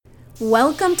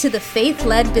Welcome to the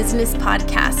Faith-Led Business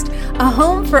Podcast, a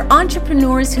home for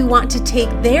entrepreneurs who want to take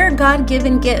their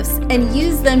God-given gifts and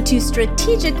use them to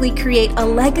strategically create a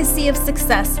legacy of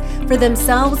success for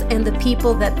themselves and the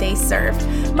people that they serve.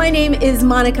 My name is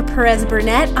Monica Perez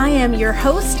Burnett. I am your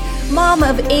host, mom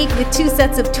of 8 with 2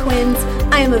 sets of twins.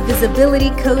 I am a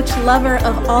visibility coach, lover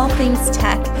of all things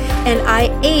tech, and I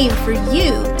aim for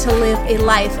you to live a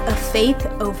life of faith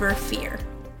over fear.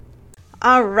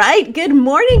 All right. Good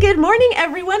morning,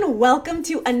 everyone. Welcome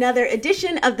to another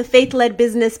edition of the Faith-Led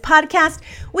Business Podcast.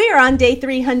 We are on day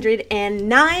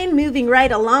 309, moving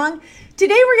right along.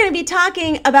 Today, we're going to be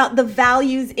talking about the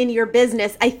values in your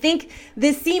business. I think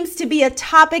this seems to be a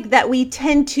topic that we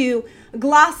tend to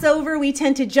gloss over. We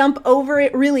tend to jump over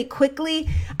it really quickly.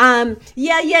 I'll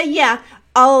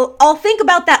think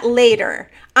about that later.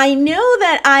 I know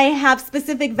that I have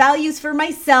specific values for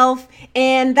myself,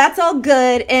 and that's all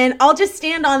good, and I'll just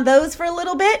stand on those for a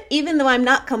little bit, even though I'm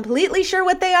not completely sure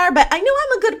what they are, but I know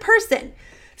I'm a good person.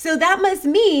 So that must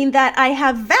mean that I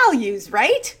have values,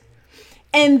 right?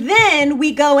 And then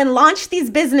we go and launch these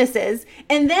businesses,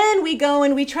 and then we go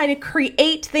and we try to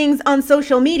create things on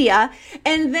social media,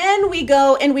 and then we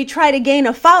go and we try to gain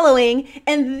a following,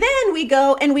 and then we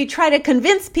go and we try to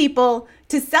convince people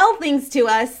to sell things to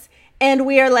us, and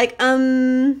we are like,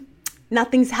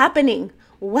 nothing's happening.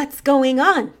 What's going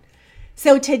on?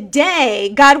 So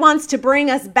today, God wants to bring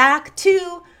us back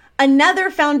to another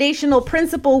foundational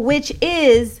principle, which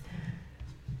is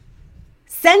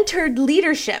centered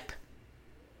leadership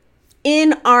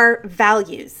in our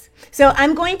values. So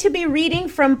I'm going to be reading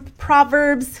from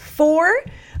Proverbs 4,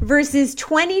 verses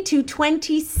 20 to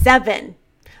 27.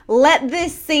 Let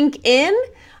this sink in.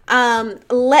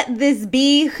 Let this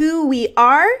be who we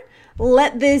are.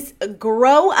 Let this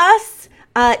grow us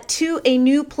to a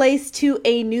new place, to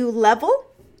a new level.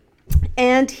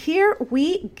 And here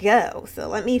we go. So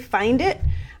let me find it.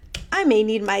 I may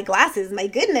need my glasses. My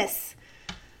goodness.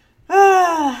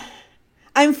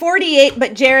 I'm 48,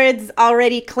 but Jared's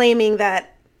already claiming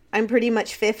that I'm pretty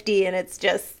much 50, and it's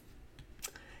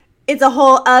a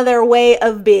whole other way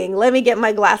of being. Let me get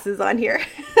my glasses on here.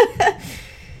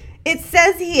 It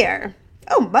says here,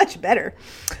 much better.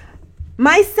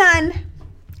 My son,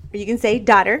 or you can say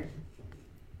daughter,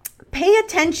 pay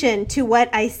attention to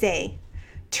what I say.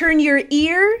 Turn your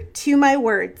ear to my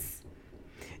words.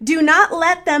 Do not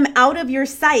let them out of your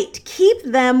sight. Keep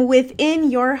them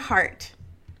within your heart.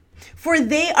 For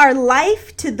they are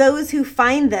life to those who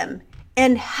find them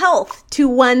and health to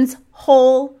one's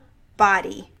whole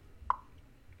body.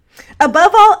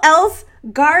 Above all else,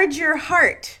 guard your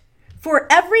heart, for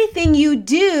everything you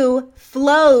do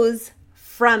flows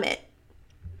from it.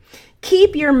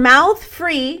 Keep your mouth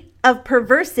free of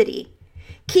perversity.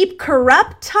 Keep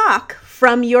corrupt talk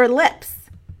from your lips.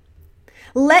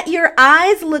 Let your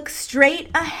eyes look straight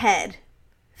ahead.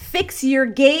 Fix your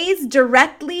gaze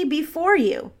directly before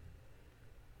you.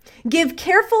 Give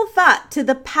careful thought to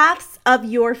the paths of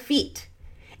your feet,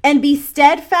 and be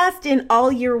steadfast in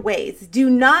all your ways. Do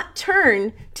not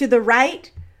turn to the right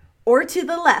or to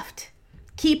the left.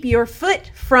 Keep your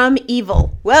foot from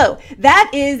evil. Whoa,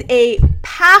 that is a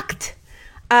packed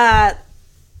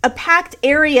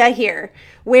area here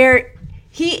where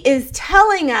he is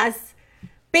telling us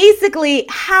basically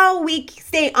how we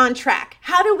stay on track.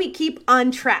 How do we keep on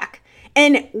track?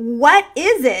 And what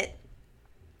is it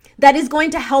that is going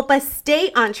to help us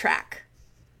stay on track?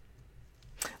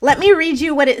 Let me read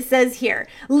you what it says here.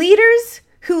 Leaders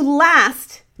who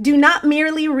last do not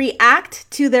merely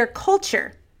react to their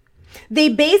culture. They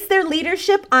base their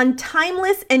leadership on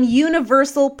timeless and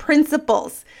universal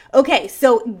principles. Okay,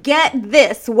 so get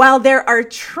this. While there are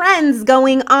trends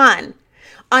going on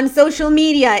social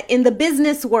media, in the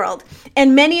business world,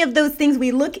 and many of those things,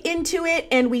 we look into it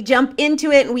and we jump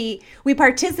into it and we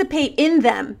participate in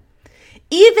them.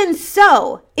 Even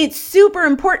so, it's super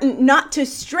important not to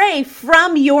stray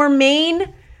from your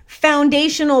main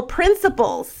foundational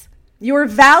principles, your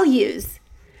values,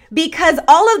 because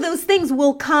all of those things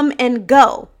will come and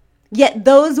go, yet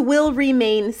those will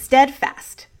remain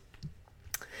steadfast.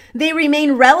 They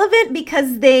remain relevant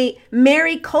because they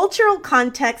marry cultural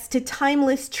context to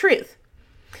timeless truth.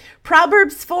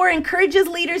 Proverbs 4 encourages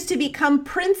leaders to become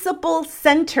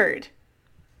principle-centered.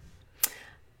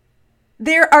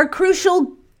 There are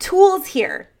crucial tools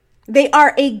here. They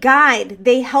are a guide.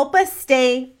 They help us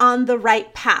stay on the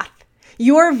right path.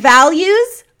 Your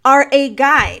values are a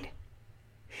guide.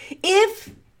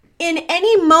 If in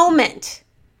any moment,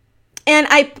 and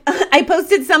I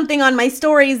posted something on my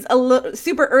stories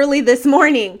super early this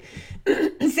morning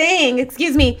saying,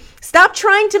 stop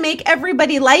trying to make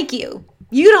everybody like you.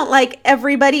 You don't like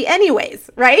everybody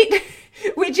anyways, right?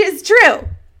 Which is true.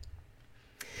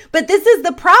 But this is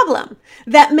the problem,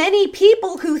 that many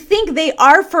people who think they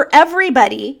are for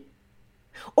everybody,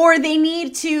 or they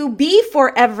need to be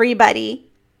for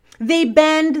everybody, they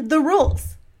bend the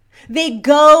rules. They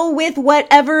go with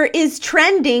whatever is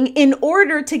trending in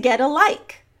order to get a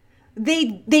like.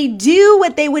 They do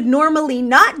what they would normally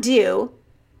not do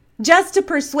just to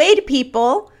persuade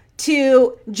people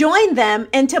to join them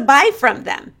and to buy from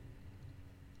them.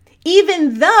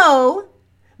 Even though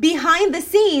behind the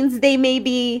scenes they may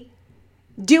be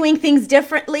doing things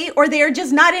differently, or they are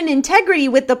just not in integrity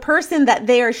with the person that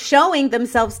they are showing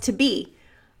themselves to be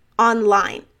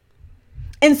online.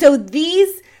 And so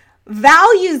these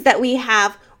values that we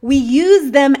have, we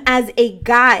use them as a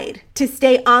guide to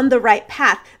stay on the right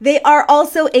path. They are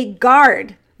also a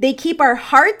guard. They keep our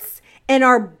hearts and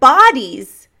our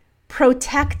bodies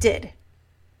protected.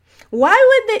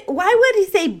 Why would he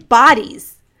say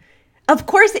bodies? Of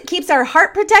course, it keeps our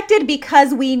heart protected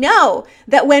because we know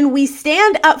that when we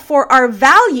stand up for our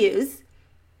values,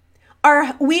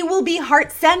 we will be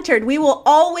heart-centered. We will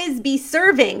always be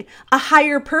serving a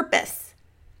higher purpose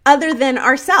other than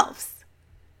ourselves,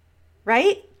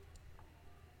 right?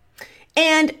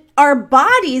 And our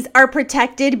bodies are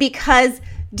protected because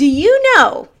do you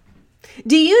know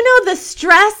the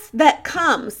stress that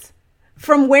comes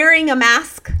from wearing a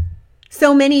mask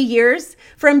so many years,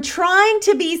 from trying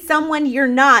to be someone you're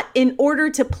not in order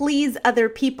to please other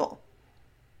people?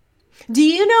 Do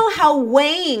you know how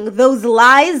weighing those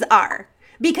lies are?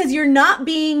 Because you're not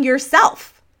being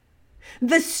yourself.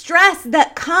 The stress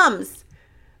that comes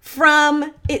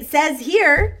from, it says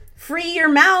here, free your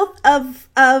mouth of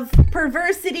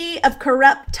perversity, of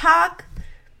corrupt talk.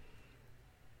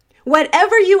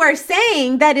 Whatever you are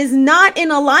saying that is not in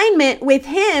alignment with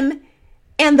him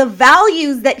and the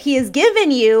values that he has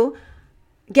given you,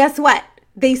 guess what?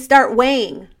 They start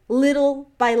weighing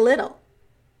little by little.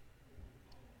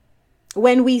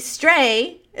 When we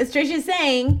stray, as Trish is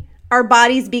saying, our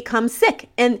bodies become sick.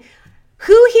 And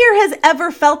who here has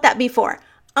ever felt that before?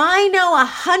 I know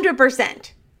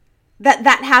 100%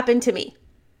 that happened to me.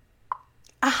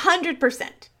 100%.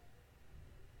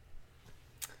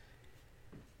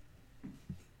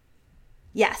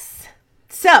 Yes.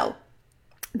 So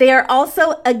they are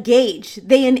also a gauge.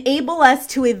 They enable us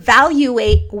to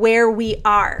evaluate where we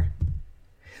are.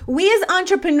 We as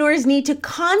entrepreneurs need to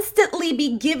constantly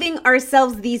be giving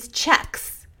ourselves these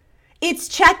checks. It's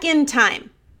check-in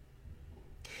time.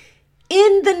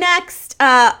 In the next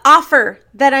offer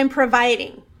that I'm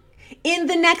providing, in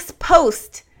the next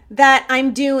post that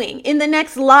I'm doing, in the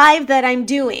next live that I'm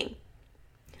doing,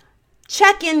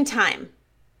 check-in time.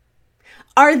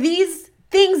 Are these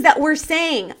things that we're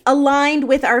saying aligned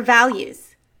with our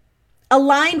values,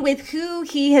 aligned with who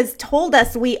he has told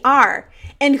us we are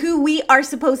and who we are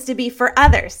supposed to be for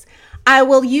others? I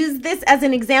will use this as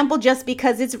an example just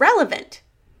because it's relevant.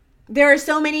 There are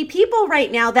so many people right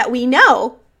now that we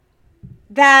know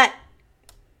that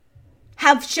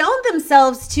have shown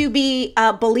themselves to be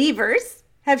believers,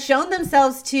 have shown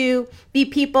themselves to be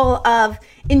people of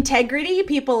integrity,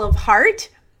 people of heart.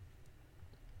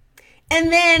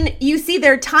 And then you see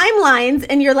their timelines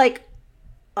and you're like,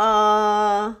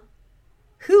 who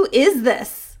is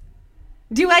this?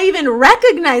 Do I even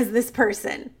recognize this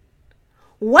person?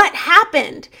 What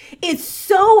happened? It's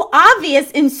so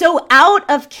obvious and so out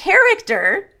of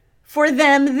character for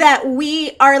them that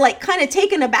we are like kind of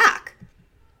taken aback.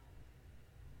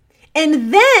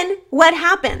 And then what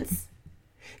happens?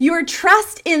 Your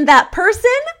trust in that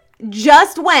person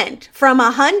just went from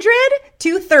 100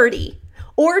 to 30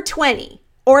 or 20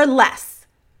 or less.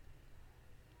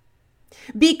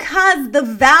 Because the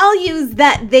values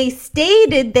that they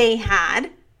stated they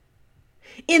had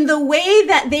in the way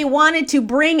that they wanted to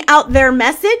bring out their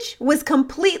message was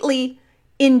completely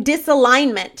in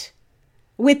disalignment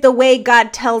with the way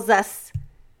God tells us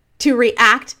to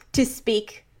react, to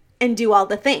speak, and do all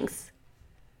the things.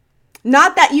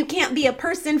 Not that you can't be a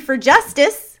person for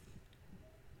justice,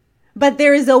 but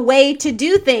there is a way to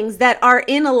do things that are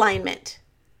in alignment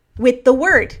with the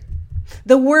word.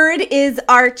 The word is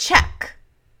our check.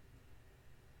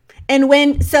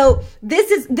 And so this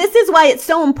is why it's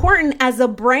so important as a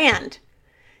brand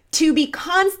to be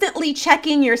constantly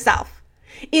checking yourself.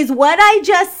 Is what I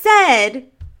just said,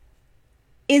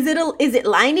 is it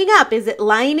lining up? Is it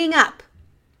lining up?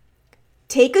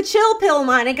 Take a chill pill,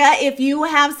 Monica, if you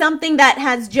have something that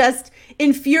has just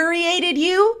infuriated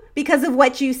you because of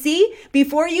what you see.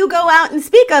 Before you go out and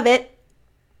speak of it,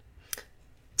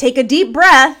 take a deep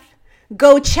breath,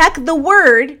 go check the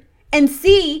word and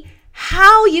see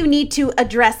how you need to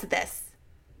address this.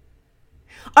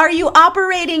 Are you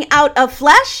operating out of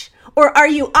flesh, or are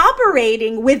you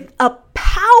operating with a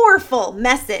powerful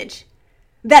message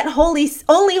that only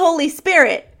Holy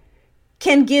Spirit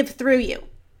can give through you?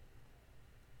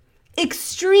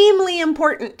 Extremely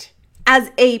important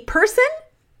as a person,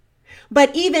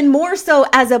 but even more so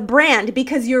as a brand,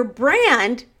 because your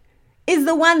brand is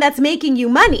the one that's making you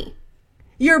money.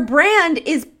 Your brand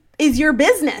is your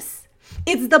business.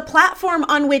 It's the platform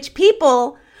on which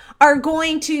people are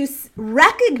going to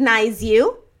recognize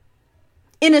you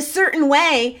in a certain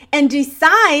way and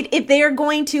decide if they are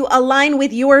going to align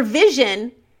with your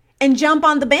vision and jump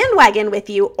on the bandwagon with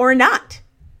you or not.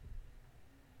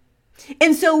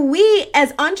 And so we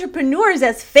as entrepreneurs,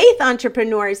 as faith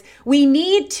entrepreneurs, we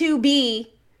need to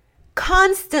be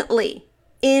constantly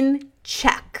in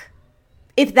check,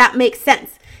 if that makes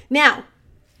sense. Now,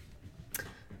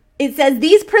 it says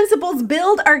these principles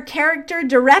build our character,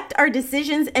 direct our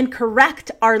decisions, and correct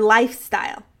our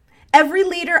lifestyle. Every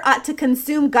leader ought to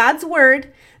consume God's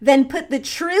word, then put the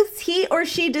truths he or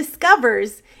she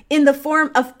discovers in the form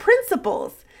of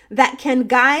principles that can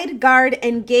guide, guard,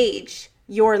 and gauge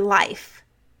your life.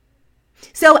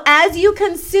 So as you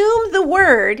consume the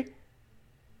word,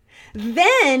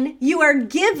 then you are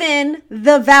given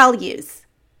the values.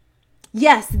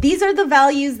 Yes, these are the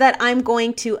values that I'm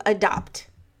going to adopt.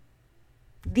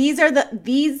 These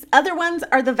other ones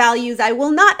are the values I will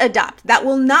not adopt. That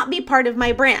will not be part of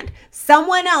my brand.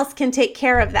 Someone else can take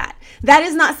care of that. That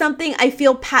is not something I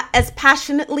feel as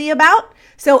passionately about.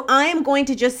 So I am going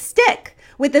to just stick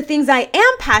with the things I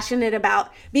am passionate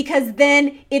about, because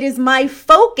then it is my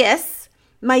focus,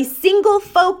 my single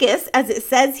focus, as it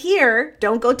says here.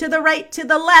 Don't go to the right, to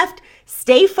the left.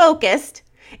 Stay focused.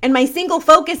 And my single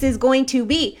focus is going to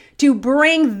be to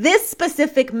bring this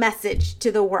specific message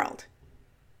to the world.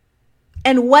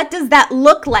 And what does that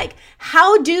look like?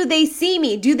 How do they see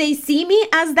me? Do they see me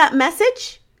as that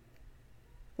message?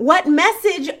 What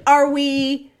message are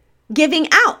we giving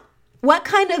out? What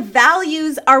kind of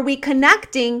values are we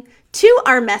connecting to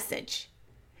our message?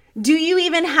 Do you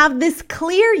even have this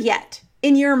clear yet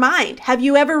in your mind? Have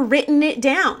you ever written it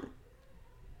down?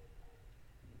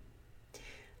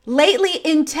 Lately,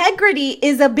 integrity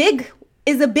is a big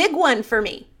one for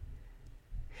me,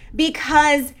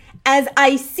 because as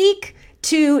I seek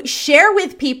to share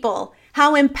with people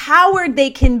how empowered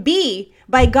they can be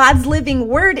by God's living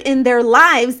word in their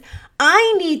lives,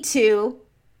 I need to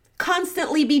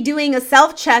constantly be doing a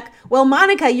self-check. Well,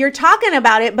 Monica, you're talking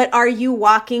about it, but are you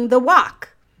walking the walk?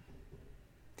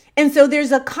 And so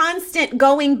there's a constant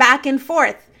going back and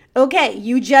forth. Okay,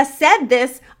 you just said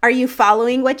this. Are you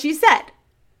following what you said?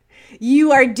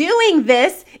 You are doing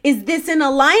this. Is this in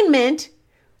alignment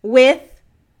with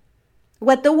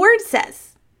what the word says?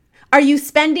 Are you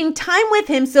spending time with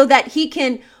him so that he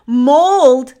can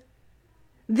mold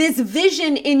this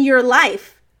vision in your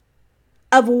life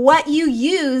of what you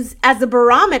use as a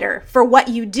barometer for what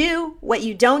you do, what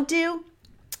you don't do,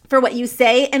 for what you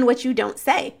say and what you don't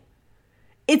say?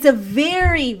 It's a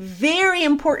very, very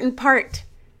important part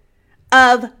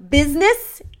of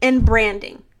business and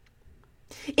branding.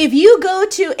 If you go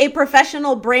to a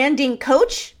professional branding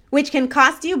coach, which can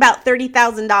cost you about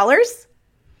 $30,000,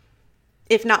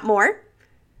 if not more,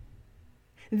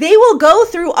 they will go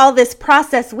through all this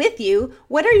process with you.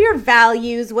 What are your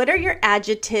values? What are your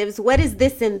adjectives? What is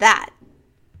this and that?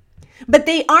 But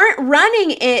they aren't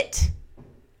running it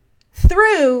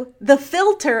through the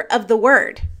filter of the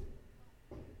word.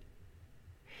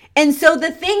 And so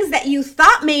the things that you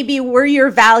thought maybe were your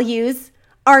values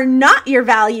are not your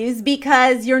values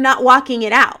because you're not walking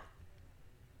it out.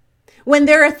 When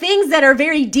there are things that are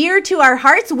very dear to our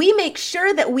hearts, we make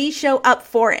sure that we show up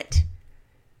for it.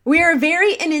 We are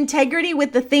very in integrity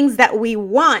with the things that we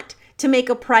want to make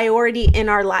a priority in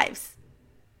our lives.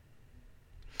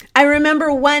 I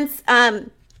remember once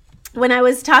when I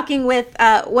was talking with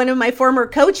one of my former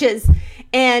coaches,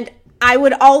 and I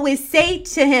would always say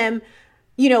to him,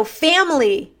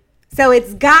 family. So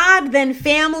it's God, then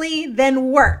family,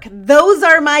 then work. Those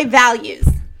are my values.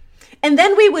 And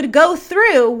then we would go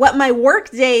through what my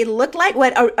work day looked like,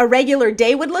 what a regular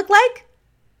day would look like.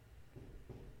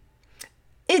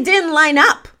 It didn't line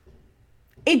up.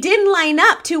 It didn't line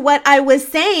up to what I was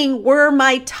saying were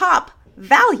my top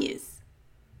values.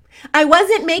 I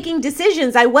wasn't making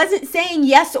decisions. I wasn't saying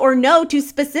yes or no to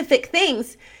specific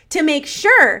things to make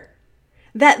sure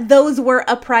that those were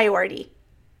a priority.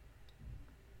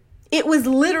 It was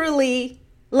literally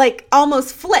like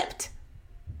almost flipped.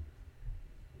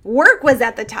 Work was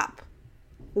at the top.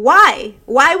 Why?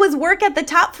 Why was work at the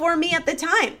top for me at the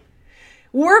time?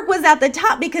 Work was at the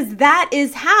top because that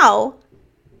is how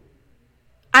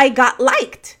I got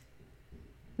liked.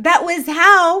 That was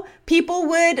how people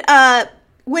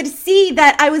would see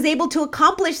that I was able to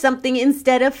accomplish something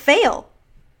instead of fail.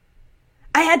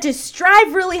 I had to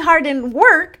strive really hard and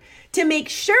work to make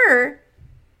sure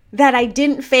that I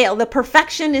didn't fail. The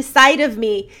perfectionist side of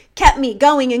me kept me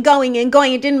going and going and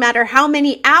going. It didn't matter how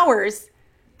many hours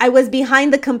I was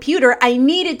behind the computer. I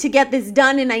needed to get this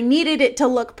done, and I needed it to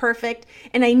look perfect,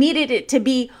 and I needed it to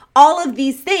be all of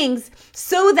these things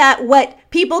so that what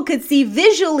people could see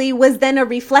visually was then a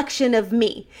reflection of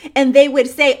me. And they would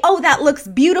say, oh, that looks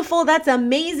beautiful. That's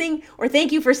amazing. Or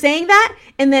thank you for saying that.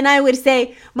 And then I would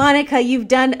say, Monica, you've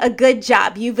done a good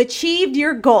job. You've achieved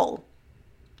your goal.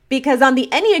 Because on the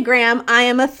Enneagram, I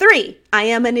am a 3. I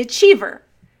am an achiever.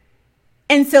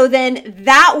 And so then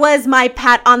that was my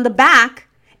pat on the back.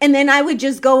 And then I would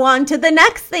just go on to the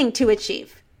next thing to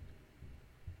achieve.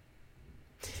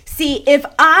 See, if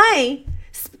I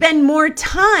spend more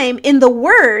time in the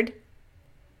Word,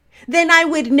 then I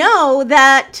would know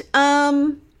that,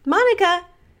 Monica,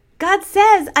 God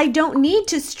says I don't need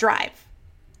to strive.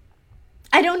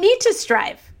 I don't need to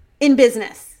strive in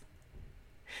business.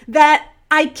 That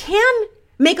I can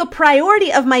make a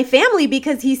priority of my family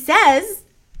because He says,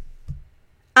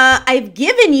 I've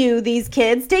given you these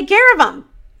kids, take care of them.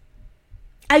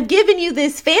 I've given you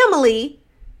this family.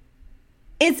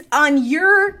 It's on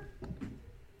your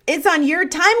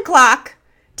time clock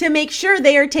to make sure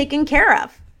they are taken care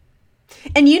of.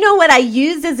 And you know what I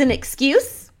used as an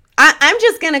excuse? I'm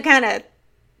just going to kind of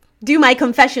do my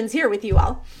confessions here with you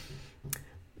all.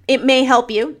 It may help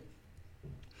you.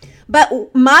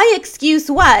 But my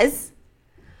excuse was,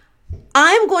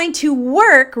 I'm going to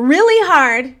work really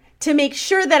hard to make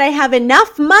sure that I have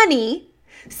enough money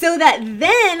so that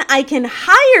then I can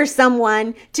hire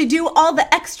someone to do all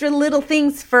the extra little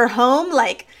things for home,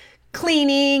 like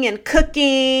cleaning and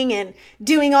cooking and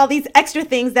doing all these extra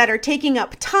things that are taking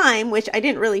up time, which I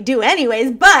didn't really do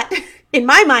anyways, but in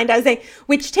my mind I was saying,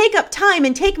 which take up time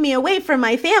and take me away from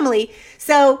my family.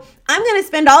 So I'm going to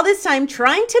spend all this time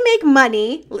trying to make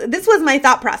money. This was my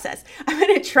thought process. I'm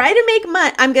going to try to make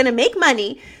money. I'm going to make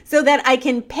money so that I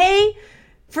can pay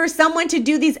for someone to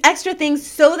do these extra things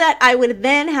so that I would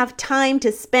then have time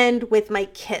to spend with my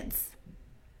kids.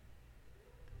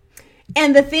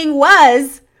 And the thing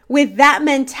was, with that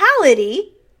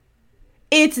mentality,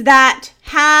 it's that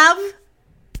have,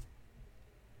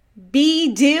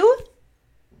 be, do,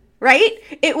 right?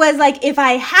 It was like, if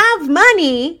I have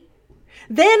money,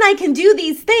 then I can do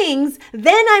these things,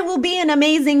 then I will be an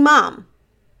amazing mom.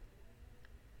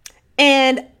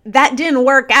 And that didn't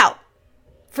work out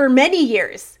for many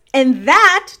years. And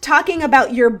that, talking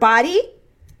about your body,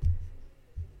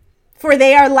 for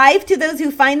they are life to those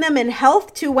who find them and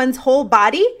health to one's whole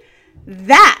body.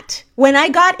 That, when I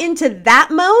got into that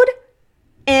mode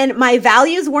and my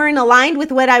values weren't aligned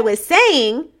with what I was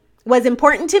saying was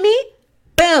important to me,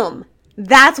 boom,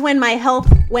 that's when my health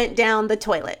went down the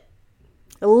toilet.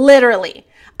 Literally.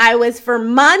 I was for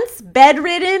months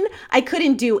bedridden. I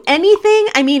couldn't do anything.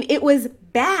 I mean, it was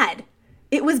bad.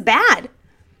 It was bad.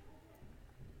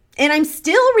 And I'm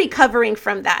still recovering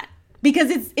from that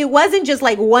because it wasn't just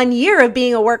like 1 year of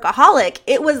being a workaholic.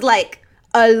 It was like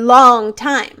a long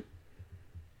time.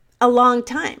 A long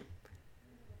time.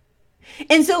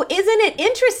 And so isn't it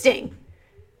interesting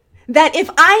that if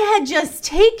I had just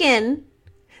taken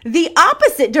the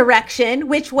opposite direction,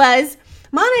 which was,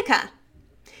 Monica,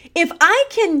 if I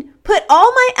can put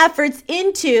all my efforts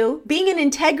into being in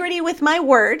integrity with my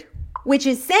word, which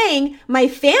is saying my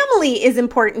family is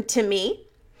important to me,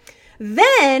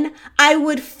 then I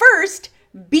would first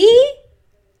be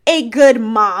a good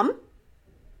mom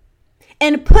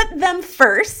and put them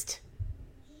first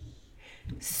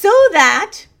so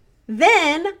that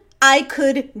then I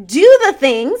could do the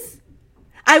things.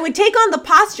 I would take on the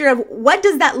posture of what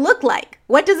does that look like?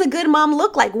 What does a good mom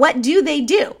look like? What do they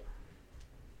do?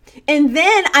 And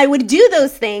then I would do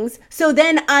those things so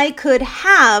then I could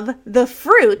have the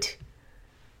fruit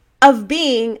of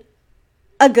being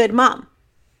a good mom.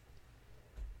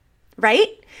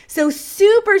 Right? So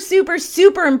super, super,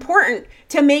 super important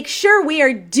to make sure we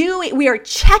are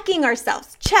checking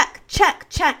ourselves. Check, check,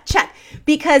 check, check.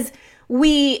 Because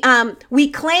we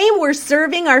claim we're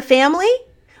serving our family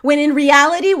when in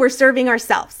reality we're serving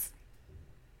ourselves.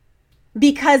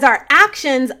 Because our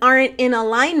actions aren't in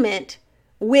alignment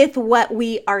with what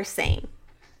we are saying.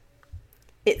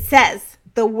 It says,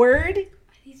 the word... Are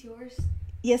these yours?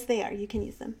 Yes, they are. You can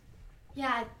use them.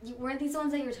 Yeah, weren't these the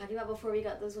ones that you were talking about before we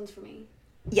got those ones for me?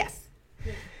 Yes.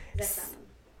 Yeah, that's that one.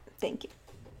 Thank you.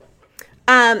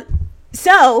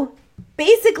 So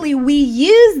basically we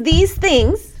use these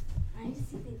things.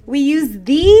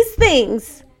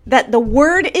 that the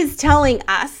word is telling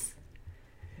us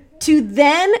to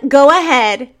then go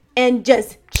ahead and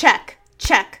just check,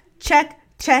 check, check,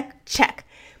 check, check.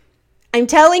 I'm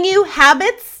telling you,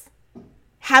 habits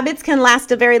can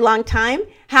last a very long time.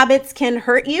 Habits can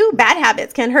hurt you. Bad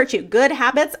habits can hurt you. Good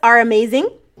habits are amazing.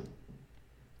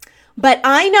 But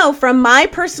I know from my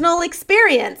personal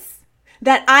experience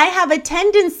that I have a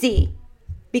tendency,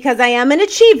 because I am an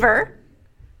achiever,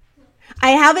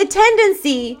 I have a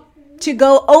tendency to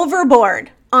go overboard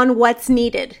on what's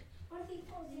needed.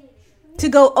 To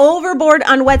go overboard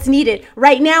on what's needed.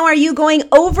 Right now, are you going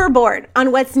overboard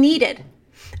on what's needed?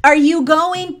 Are you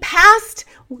going past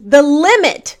the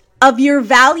limit of your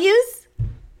values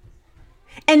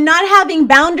and not having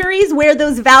boundaries where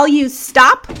those values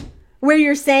stop? Where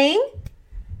you're saying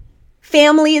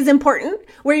family is important,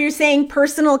 where you're saying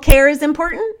personal care is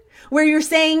important, where you're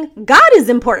saying God is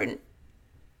important.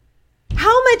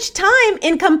 How much time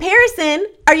in comparison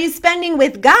are you spending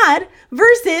with God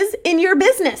versus in your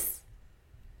business?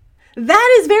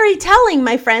 That is very telling,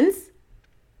 my friends.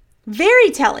 Very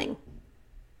telling.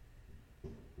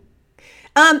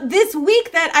 This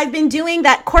week that I've been doing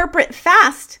that corporate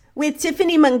fast with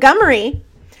Tiffany Montgomery,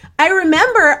 I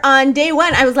remember on day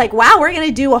one, I was like, wow, we're going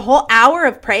to do a whole hour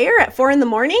of prayer at 4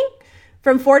 a.m,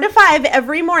 from 4 to 5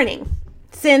 every morning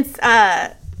since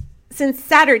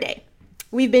Saturday.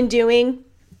 We've been doing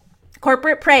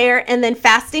corporate prayer and then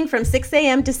fasting from 6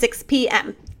 a.m. to 6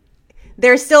 p.m.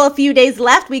 There's still a few days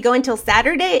left. We go until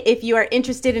Saturday. If you are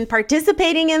interested in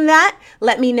participating in that,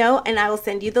 let me know and I will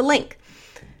send you the link.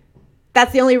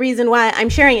 That's the only reason why I'm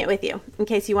sharing it with you, in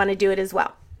case you want to do it as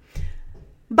well.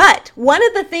 But one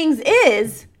of the things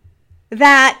is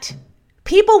that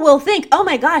people will think, oh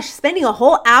my gosh, spending a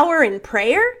whole hour in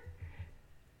prayer?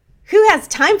 Who has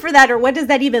time for that, or what does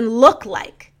that even look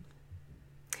like?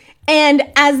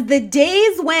 And as the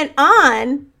days went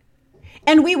on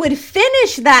and we would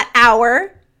finish that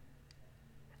hour,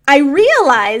 I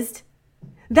realized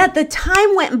that the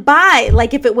time went by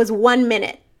like if it was 1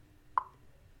 minute.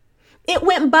 It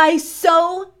went by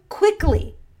so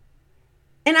quickly.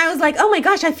 And I was like, oh my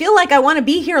gosh, I feel like I want to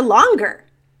be here longer.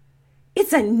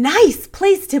 It's a nice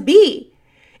place to be.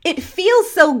 It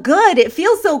feels so good. It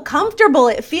feels so comfortable.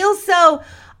 It feels so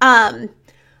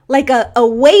like a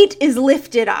weight is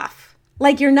lifted off.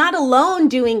 Like you're not alone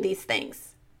doing these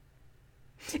things.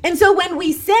 And so when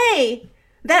we say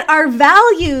that our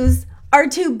values are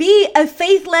to be a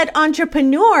faith-led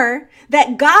entrepreneur,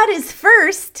 that God is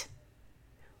first,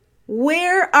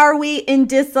 where are we in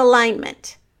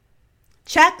disalignment?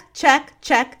 Check, check,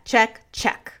 check, check,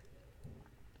 check.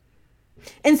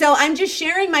 And so I'm just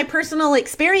sharing my personal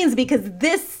experience because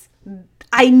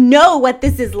I know what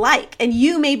this is like, and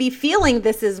you may be feeling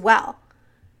this as well.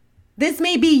 This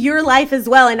may be your life as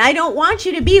well, and I don't want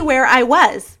you to be where I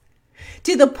was,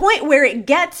 to the point where it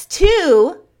gets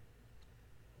to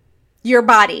your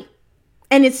body.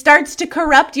 And it starts to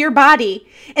corrupt your body.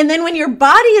 And then when your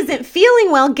body isn't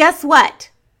feeling well, guess what?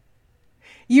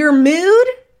 Your mood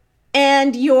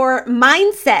and your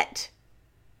mindset,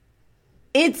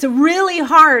 it's really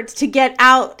hard to get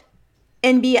out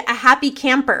and be a happy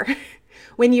camper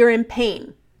when you're in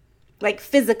pain, like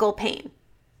physical pain.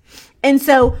 And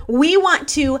so we want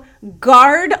to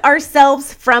guard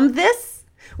ourselves from this.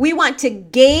 We want to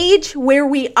gauge where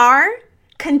we are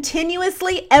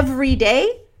continuously every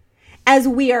day, as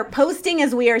we are posting,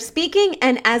 as we are speaking,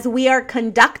 and as we are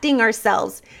conducting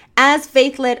ourselves as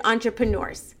faith-led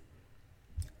entrepreneurs.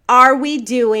 Are we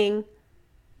doing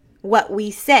what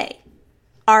we say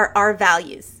are our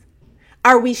values?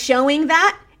 Are we showing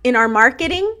that in our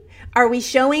marketing? Are we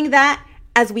showing that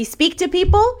as we speak to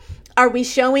people? Are we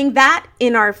showing that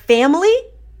in our family?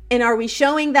 And are we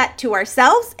showing that to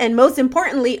ourselves? And most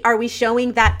importantly, are we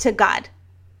showing that to God?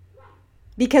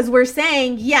 Because we're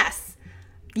saying, yes,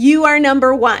 you are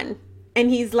number one. And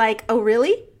he's like, oh,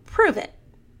 really? Prove it.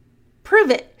 Prove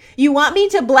it. You want me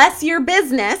to bless your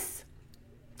business,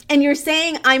 and you're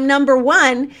saying I'm number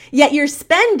one, yet you're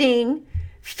spending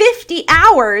 50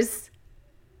 hours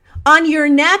on your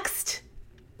next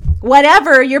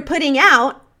whatever you're putting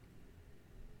out,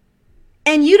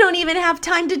 and you don't even have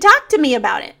time to talk to me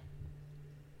about it.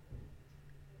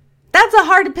 That's a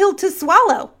hard pill to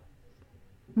swallow,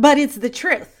 but it's the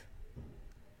truth.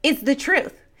 It's the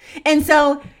truth. And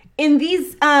so in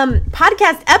these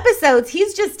podcast episodes,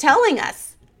 he's just telling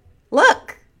us,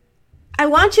 look, I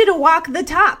want you to walk the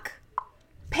talk.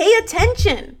 Pay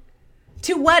attention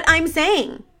to what I'm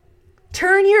saying.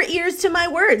 Turn your ears to my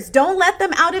words. Don't let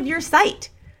them out of your sight.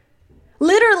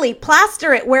 Literally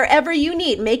plaster it wherever you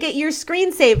need. Make it your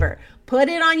screensaver. Put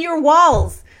it on your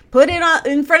walls. Put it on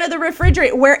in front of the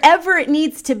refrigerator, wherever it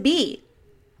needs to be,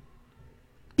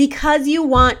 because you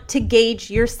want to gauge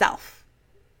yourself.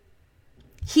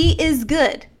 He is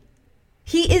good.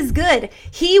 He is good.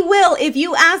 He will, if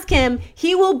you ask him,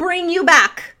 he will bring you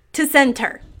back to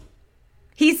center.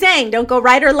 He's saying, don't go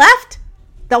right or left.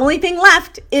 The only thing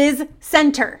left is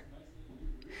center.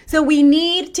 So we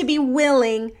need to be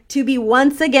willing to be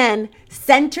once again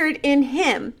centered in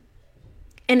him,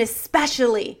 and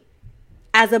especially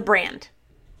as a brand.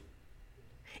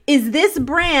 Is this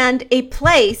brand a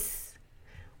place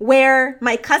where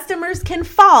my customers can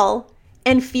fall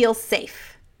and feel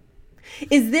safe?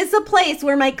 Is this a place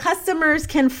where my customers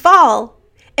can fall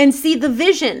and see the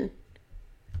vision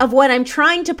of what I'm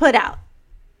trying to put out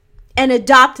and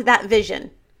adopt that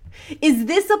vision? Is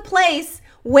this a place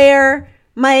where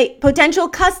my potential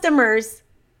customers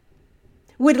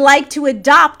would like to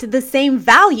adopt the same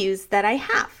values that I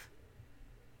have?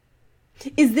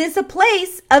 Is this a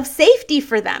place of safety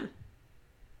for them?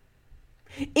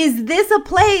 Is this a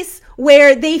place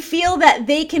where they feel that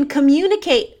they can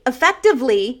communicate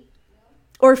effectively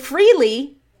or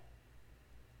freely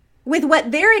with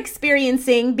what they're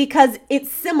experiencing because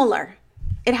it's similar?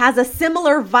 It has a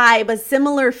similar vibe, a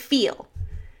similar feel.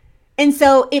 And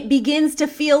so it begins to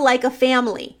feel like a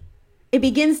family. It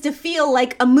begins to feel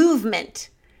like a movement.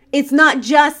 It's not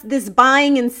just this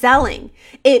buying and selling.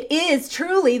 It is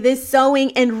truly this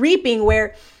sowing and reaping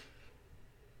where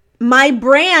my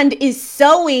brand is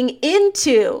sowing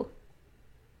into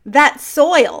that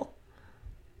soil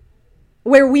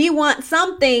where we want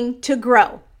something to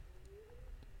grow.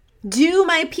 Do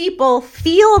my people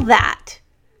feel that?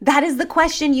 That is the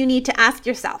question you need to ask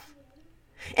yourself.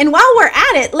 And while we're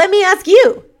at it, let me ask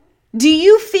you, do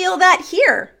you feel that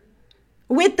here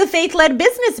with the Faith-Led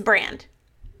Business brand?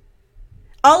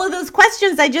 All of those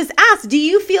questions I just asked, do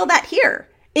you feel that here?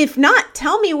 If not,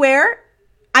 tell me where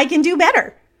I can do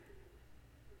better.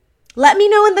 Let me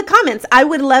know in the comments. I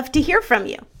would love to hear from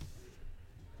you.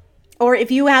 Or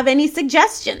if you have any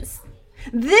suggestions.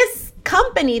 This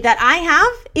company that I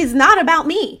have is not about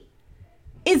me.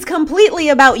 It's completely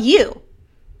about you.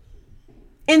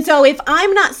 And so if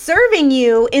I'm not serving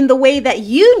you in the way that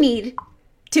you need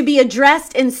to be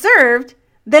addressed and served,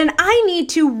 then I need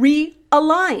to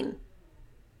realign.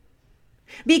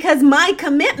 Because my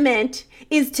commitment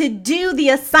is to do the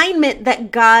assignment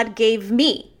that God gave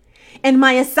me. And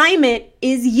my assignment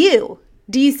is you.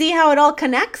 Do you see how it all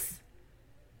connects?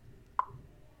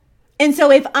 And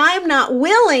so if I'm not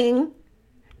willing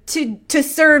to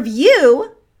serve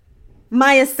you,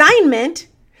 my assignment,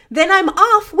 then I'm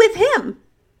off with him.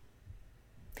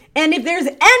 And if there's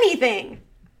anything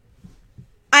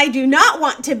I do not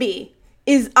want to be,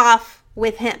 is off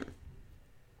with him.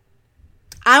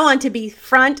 I want to be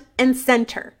front and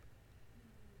center.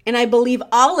 And I believe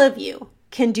all of you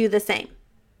can do the same.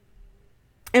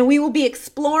 And we will be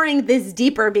exploring this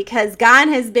deeper because God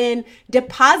has been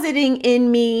depositing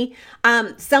in me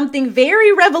something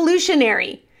very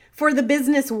revolutionary for the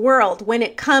business world when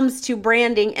it comes to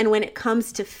branding and when it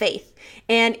comes to faith.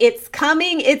 And it's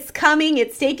coming, it's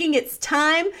taking its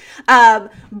time.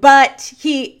 But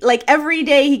he, like every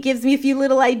day, he gives me a few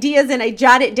little ideas and I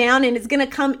jot it down, and it's going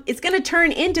to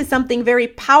turn into something very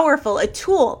powerful, a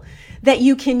tool that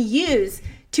you can use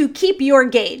to keep your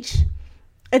gauge,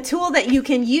 a tool that you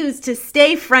can use to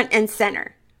stay front and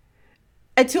center,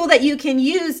 a tool that you can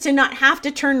use to not have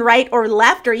to turn right or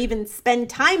left or even spend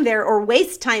time there or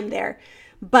waste time there,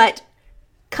 but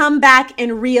come back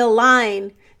and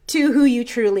realign to who you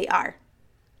truly are.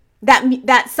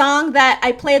 That song that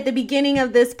I play at the beginning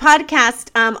of this podcast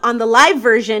on the live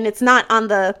version, it's not on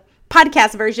the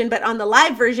podcast version, but on the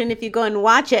live version, if you go and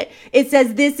watch it, it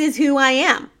says, "This is who I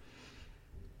am.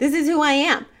 This is who I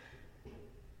am.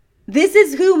 This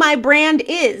is who my brand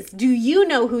is." Do you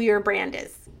know who your brand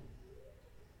is?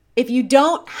 If you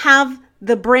don't have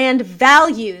the brand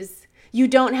values, you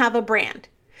don't have a brand.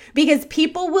 Because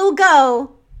people will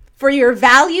go for your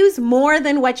values more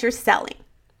than what you're selling.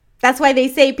 That's why they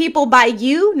say people buy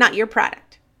you, not your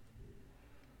product.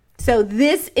 So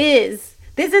this is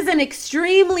an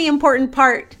extremely important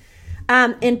part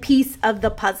and piece of the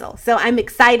puzzle. So I'm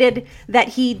excited that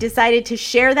he decided to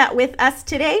share that with us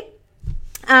today.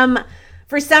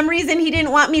 For some reason, he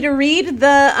didn't want me to read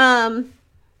the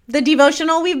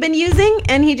devotional we've been using,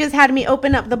 and he just had me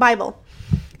open up the Bible.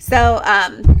 So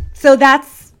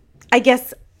that's, I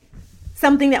guess,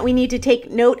 something that we need to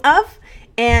take note of.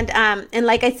 And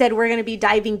like I said, we're going to be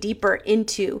diving deeper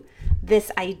into this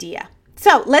idea.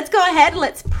 So let's go ahead.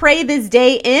 Let's pray this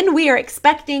day in. We are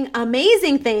expecting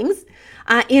amazing things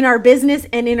in our business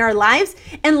and in our lives.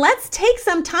 And let's take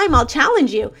some time. I'll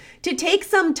challenge you to take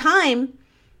some time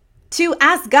to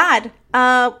ask God,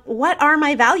 what are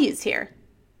my values here?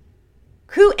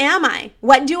 Who am I?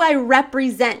 What do I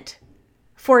represent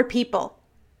for people?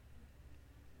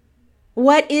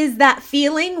 What is that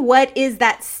feeling? What is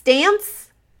that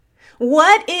stance?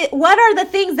 What are the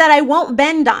things that I won't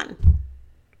bend on?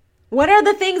 What are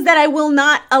the things that I will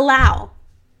not allow?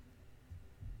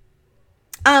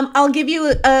 I'll give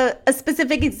you a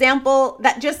specific example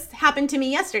that just happened to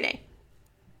me yesterday.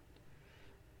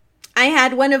 I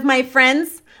had one of my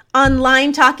friends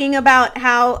online talking about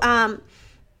how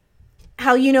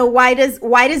why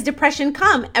does depression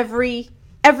come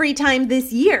every time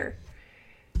this year?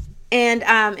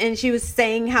 And she was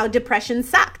saying how depression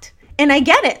sucked. And I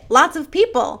get it. Lots of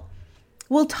people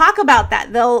will talk about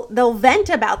that. They'll vent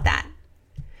about that.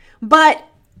 But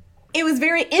it was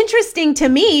very interesting to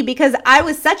me because I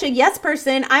was such a yes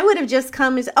person. I would have just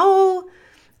come as,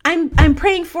 I'm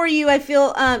praying for you. I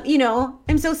feel,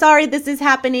 I'm so sorry this is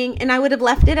happening. And I would have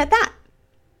left it at that.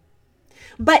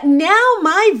 But now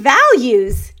my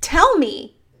values tell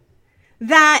me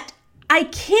that I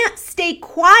can't stay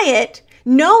quiet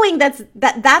knowing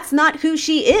that's not who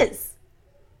she is.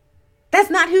 That's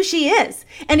not who she is.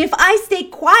 And if I stay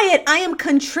quiet, I am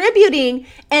contributing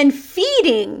and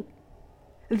feeding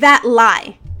that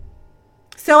lie.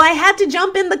 So I had to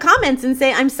jump in the comments and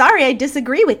say, I'm sorry, I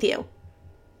disagree with you.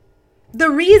 The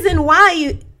reason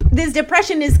why this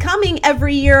depression is coming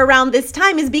every year around this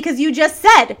time is because you just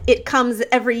said it comes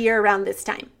every year around this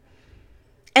time.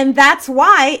 And that's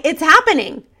why it's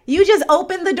happening. You just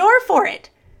opened the door for it.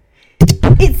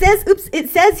 It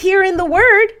says here in the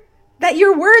word that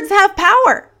your words have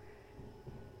power.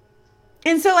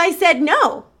 And so I said,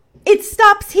 no, it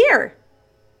stops here.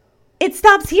 It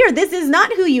stops here. This is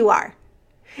not who you are.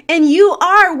 And you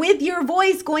are with your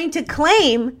voice going to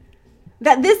claim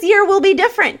that this year will be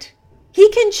different. He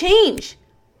can change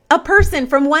a person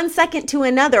from one second to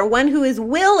another, one who is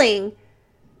willing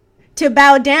to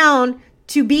bow down,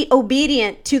 to be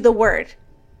obedient to the word.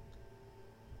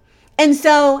 And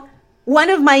so one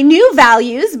of my new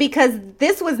values, because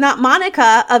this was not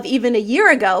Monica of even a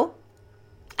year ago,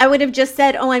 I would have just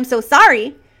said, I'm so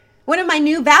sorry. One of my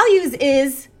new values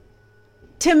is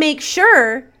to make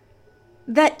sure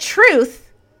that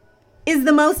truth is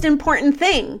the most important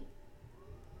thing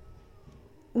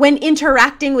when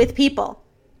interacting with people.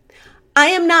 I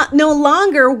am no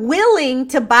longer willing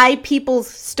to buy people's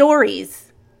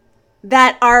stories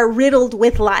that are riddled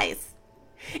with lies.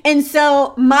 And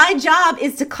so my job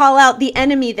is to call out the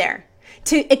enemy there,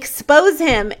 to expose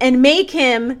him and make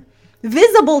him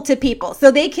visible to people so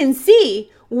they can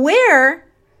see where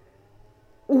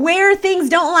things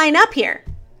don't line up here.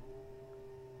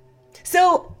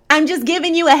 So I'm just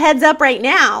giving you a heads up right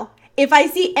now. If I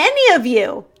see any of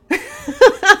you,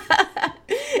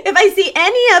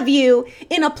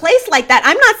 in a place like that,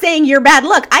 I'm not saying you're bad.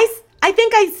 Look, I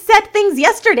think I said things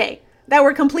yesterday that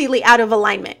were completely out of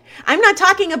alignment. I'm not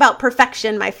talking about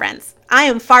perfection, my friends. I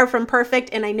am far from perfect,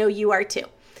 and I know you are too.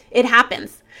 It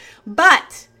happens.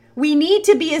 But we need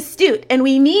to be astute, and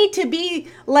we need to be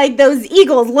like those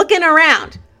eagles looking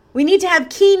around. We need to have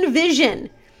keen vision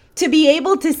to be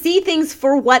able to see things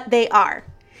for what they are.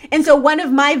 And so one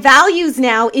of my values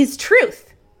now is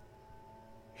truth.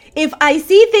 If I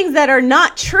see things that are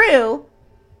not true,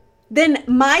 then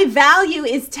my value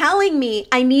is telling me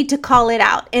I need to call it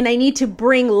out and I need to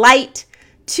bring light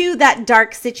to that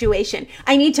dark situation.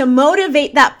 I need to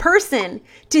motivate that person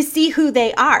to see who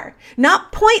they are,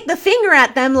 not point the finger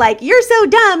at them like, you're so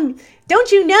dumb.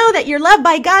 Don't you know that you're loved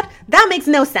by God? That makes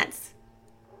no sense.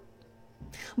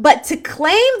 But to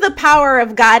claim the power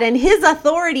of God and his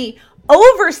authority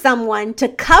over someone, to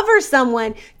cover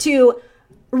someone, to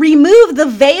remove the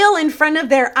veil in front of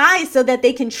their eyes so that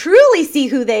they can truly see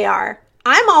who they are,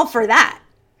 I'm all for that.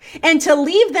 And to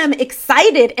leave them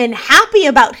excited and happy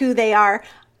about who they are,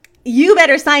 you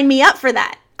better sign me up for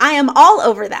that. I am all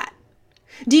over that.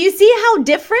 Do you see how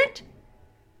different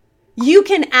you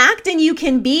can act and you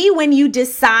can be when you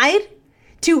decide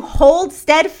to hold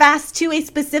steadfast to a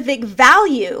specific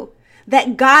value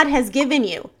that God has given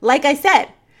you? Like I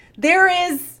said, there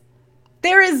is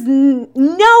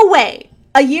no way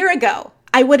a year ago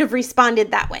I would have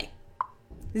responded that way.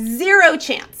 Zero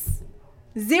chance.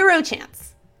 Zero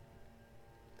chance.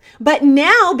 But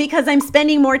now, because I'm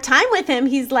spending more time with him,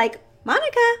 he's like,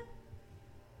 Monica,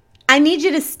 I need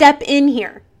you to step in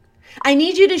here. I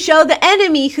need you to show the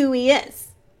enemy who he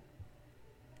is.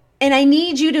 And I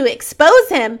need you to expose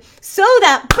him so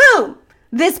that, boom,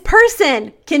 this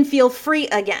person can feel free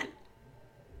again.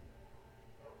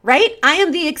 right? I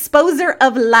am the exposer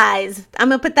of lies. I'm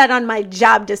going to put that on my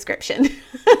job description.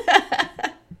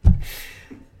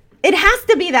 It has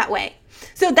to be that way.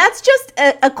 So that's just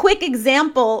a quick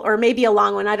example, or maybe a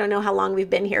long one. I don't know how long we've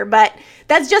been here, but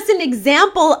that's just an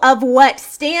example of what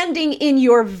standing in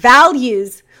your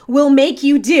values will make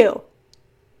you do.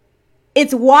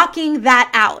 It's walking that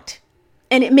out.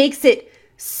 And it makes you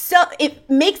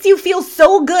feel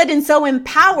so good and so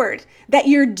empowered that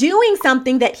you're doing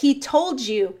something that he told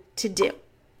you to do.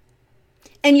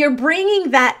 And you're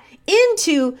bringing that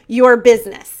into your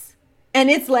business. And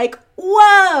it's like,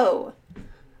 whoa,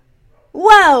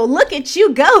 look at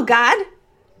you go, God.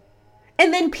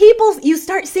 And then you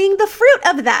start seeing the fruit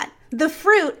of that, the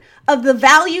fruit of the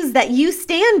values that you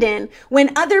stand in.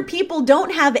 When other people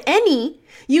don't have any,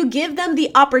 you give them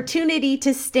the opportunity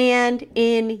to stand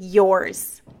in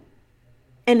yours.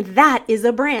 And that is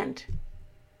a brand.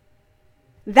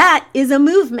 That is a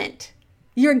movement.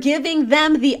 You're giving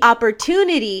them the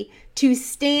opportunity to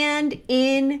stand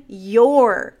in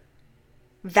your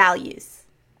values.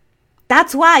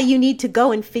 That's why you need to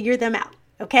go and figure them out,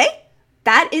 okay?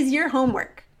 That is your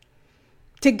homework.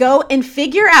 To go and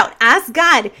figure out, ask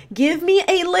God, give me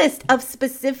a list of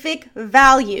specific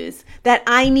values that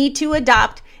I need to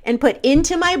adopt and put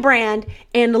into my brand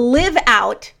and live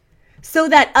out so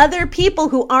that other people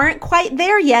who aren't quite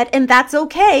there yet, and that's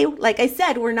okay, like I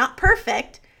said, we're not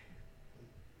perfect,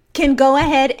 can go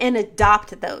ahead and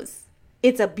adopt those.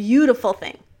 It's a beautiful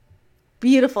thing.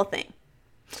 Beautiful thing.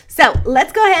 So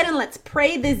let's go ahead and let's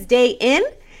pray this day in.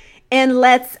 And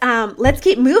let's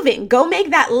keep moving. Go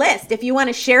make that list. If you want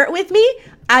to share it with me,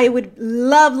 I would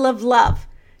love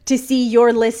to see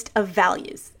your list of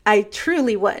values. I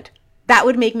truly would. That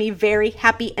would make me very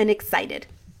happy and excited.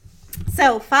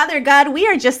 So, Father God, we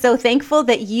are just so thankful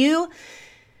that you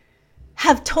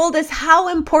have told us how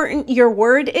important your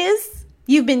word is.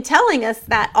 You've been telling us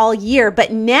that all year,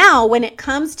 but now when it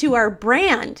comes to our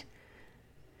brand,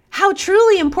 how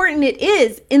truly important it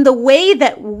is in the way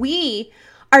that we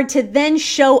are to then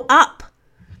show up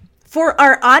for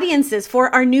our audiences,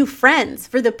 for our new friends,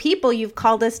 for the people you've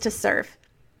called us to serve.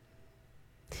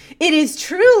 It is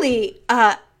truly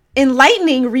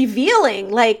enlightening,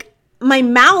 revealing, like my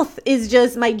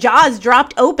jaws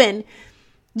dropped open,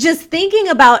 just thinking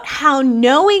about how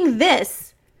knowing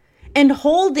this and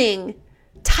holding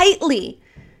tightly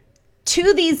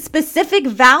to these specific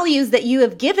values that you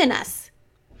have given us,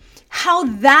 how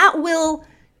that will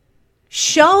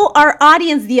show our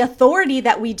audience the authority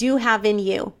that we do have in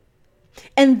you.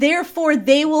 And therefore,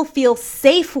 they will feel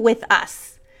safe with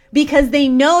us because they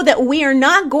know that we are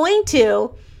not going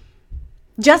to,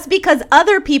 just because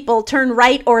other people turn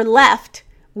right or left,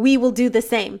 we will do the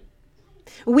same.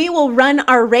 We will run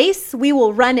our race. We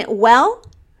will run it well.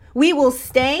 We will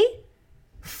stay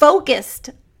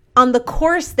focused on the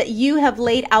course that you have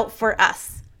laid out for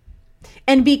us.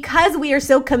 And because we are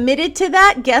so committed to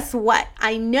that, guess what?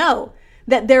 I know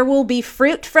that there will be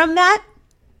fruit from that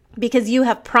because you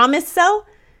have promised so,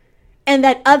 and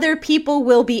that other people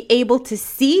will be able to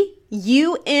see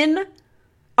you in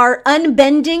our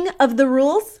unbending of the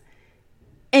rules,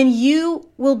 and you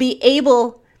will be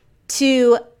able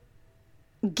to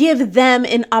give them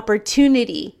an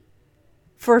opportunity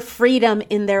for freedom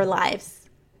in their lives,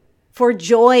 for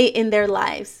joy in their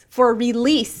lives, for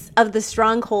release of the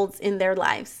strongholds in their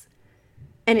lives.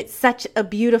 And it's such a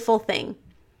beautiful thing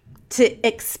to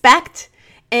expect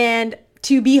and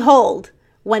to behold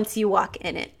once you walk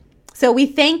in it. So we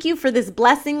thank you for this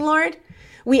blessing, Lord.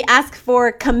 We ask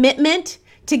for commitment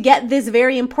to get this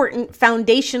very important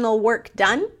foundational work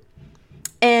done.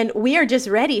 And we are just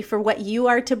ready for what you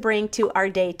are to bring to our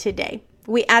day today.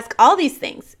 We ask all these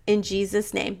things in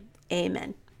Jesus' name.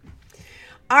 Amen.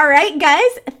 All right,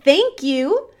 guys. Thank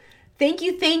you. Thank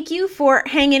you for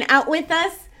hanging out with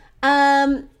us.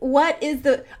 In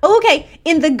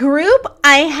the group,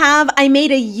 I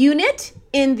made a unit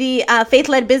in the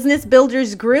Faith-Led Business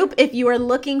Builders group. If you are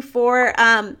looking for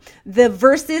the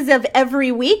verses of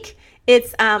every week,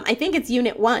 it's I think it's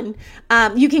unit 1.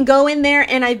 You can go in there,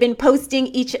 and I've been posting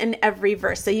each and every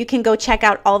verse, so you can go check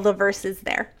out all the verses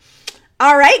there.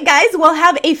 All right, guys, well,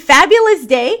 have a fabulous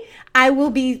day. I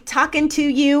will be talking to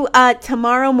you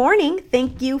tomorrow morning.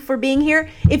 Thank you for being here.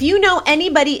 If you know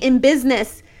anybody in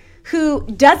business who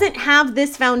doesn't have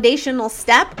this foundational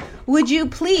step, would you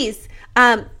please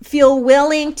feel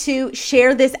willing to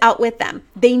share this out with them?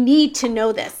 They need to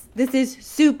know this. This is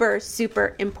super,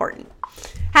 super important.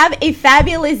 Have a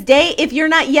fabulous day. If you're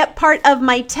not yet part of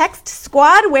my text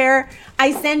squad where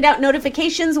I send out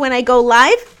notifications when I go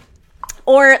live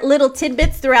or little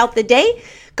tidbits throughout the day,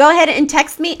 go ahead and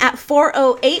text me at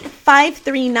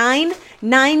 408-539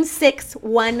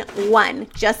 9611.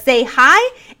 Just say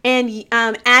hi and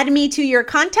add me to your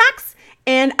contacts,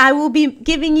 and I will be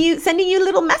sending you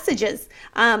little messages.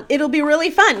 It'll be really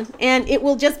fun, and it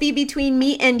will just be between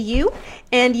me and you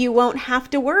won't have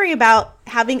to worry about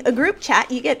having a group chat.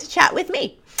 You get to chat with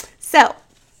me. So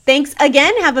thanks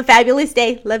again. Have a fabulous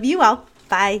day. Love you all.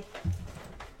 Bye.